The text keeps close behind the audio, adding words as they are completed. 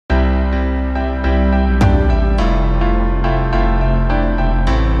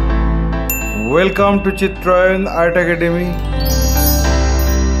Welcome to Chitrayan Art Academy.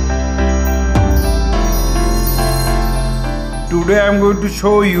 Today I am going to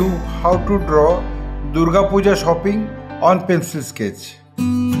show you how to draw Durga Puja Shopping on pencil sketch.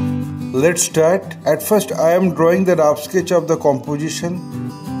 Let's start. At first I am drawing the rough sketch of the composition.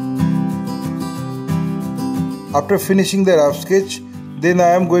 After finishing the rough sketch, then I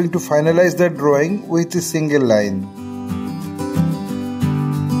am going to finalize the drawing with a single line.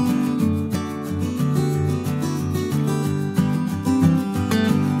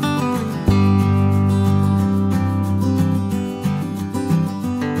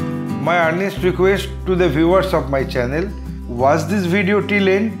 My earnest request to the viewers of my channel, watch this video till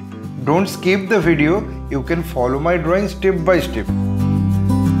end. Don't skip the video. You can follow my drawing step by step.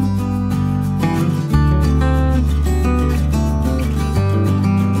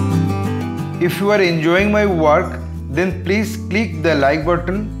 If you are enjoying my work, then please click the like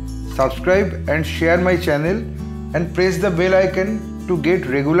button, subscribe and share my channel and press the bell icon to get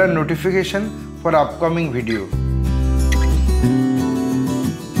regular notification for upcoming video.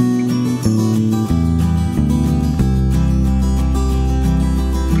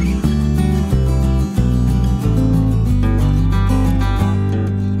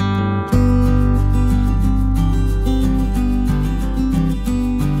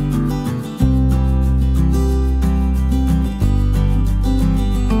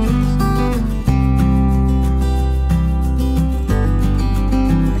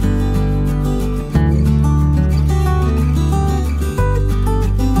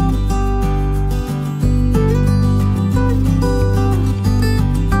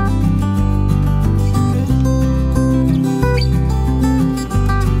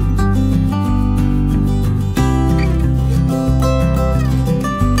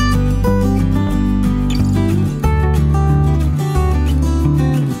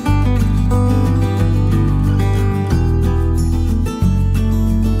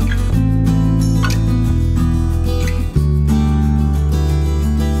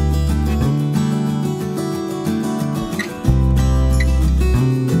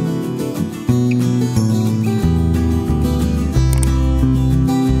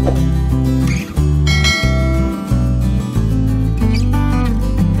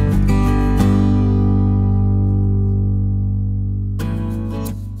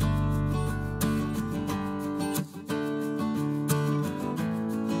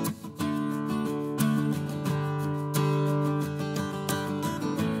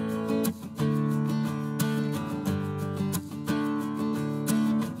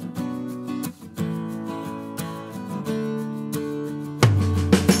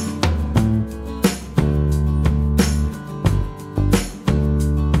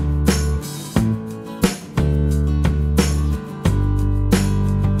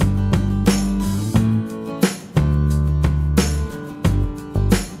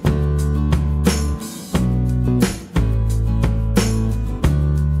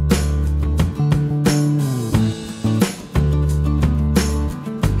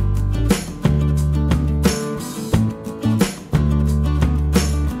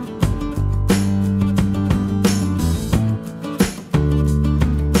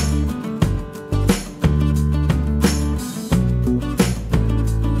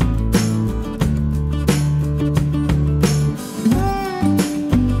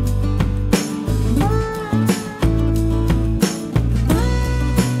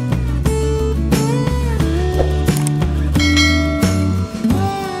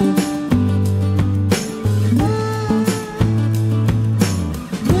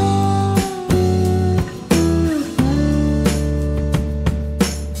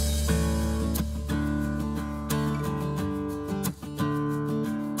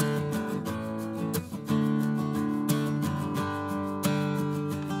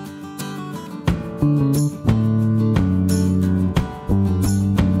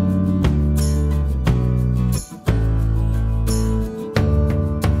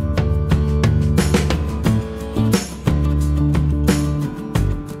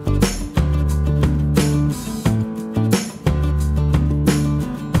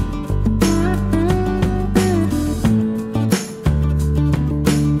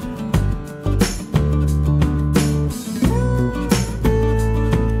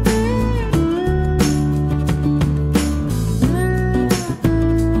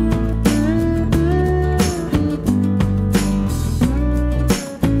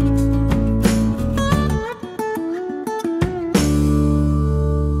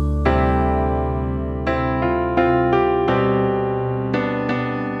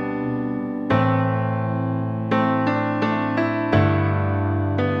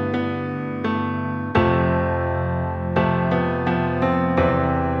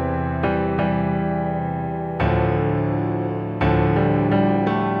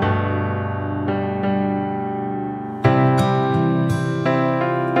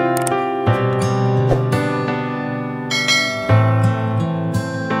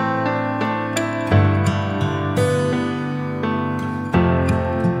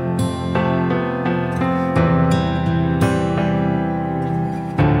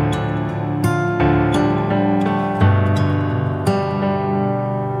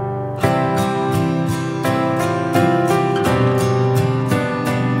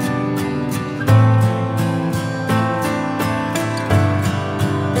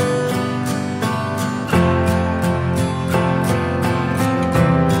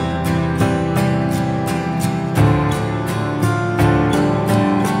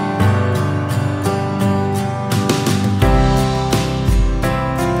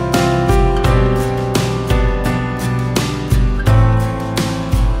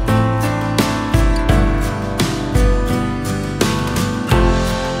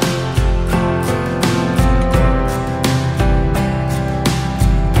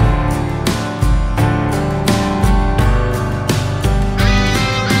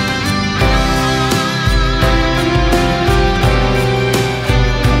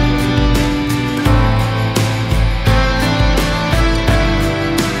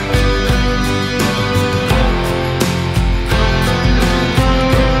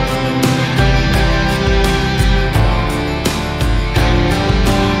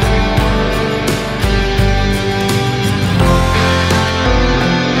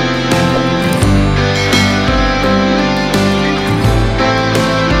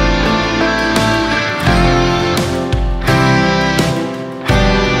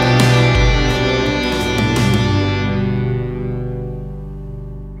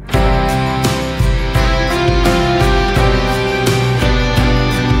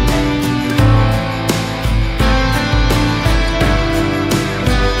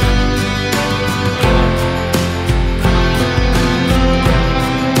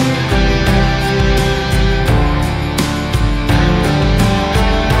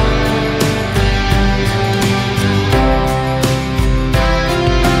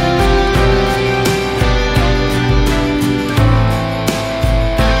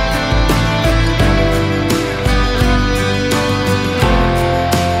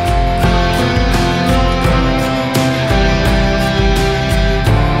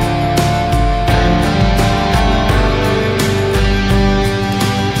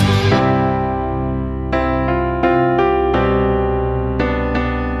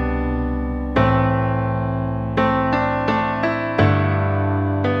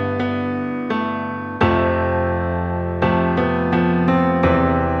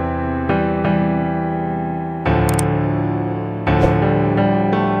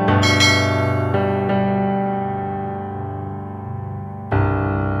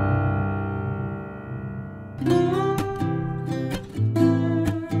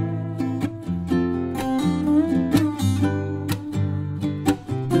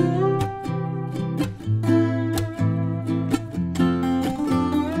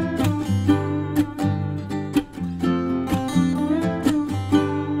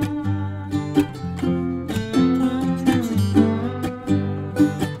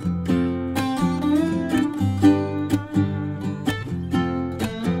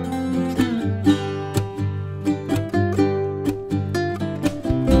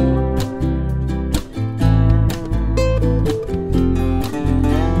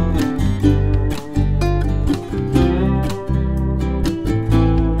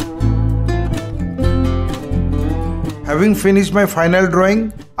 Having finished my final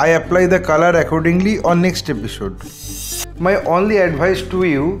drawing, I apply the color accordingly on next episode. My only advice to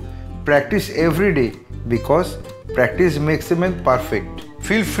you, practice every day because practice makes a man perfect.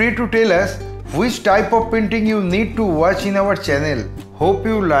 Feel free to tell us which type of painting you need to watch in our channel. Hope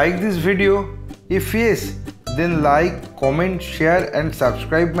you like this video. If yes, then like, comment, share and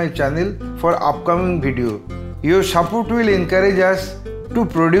subscribe my channel for upcoming video. Your support will encourage us to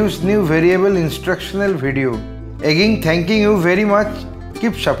produce new variable instructional video. Again, thanking you very much.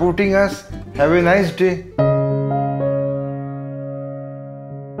 Keep supporting us. Have a nice day.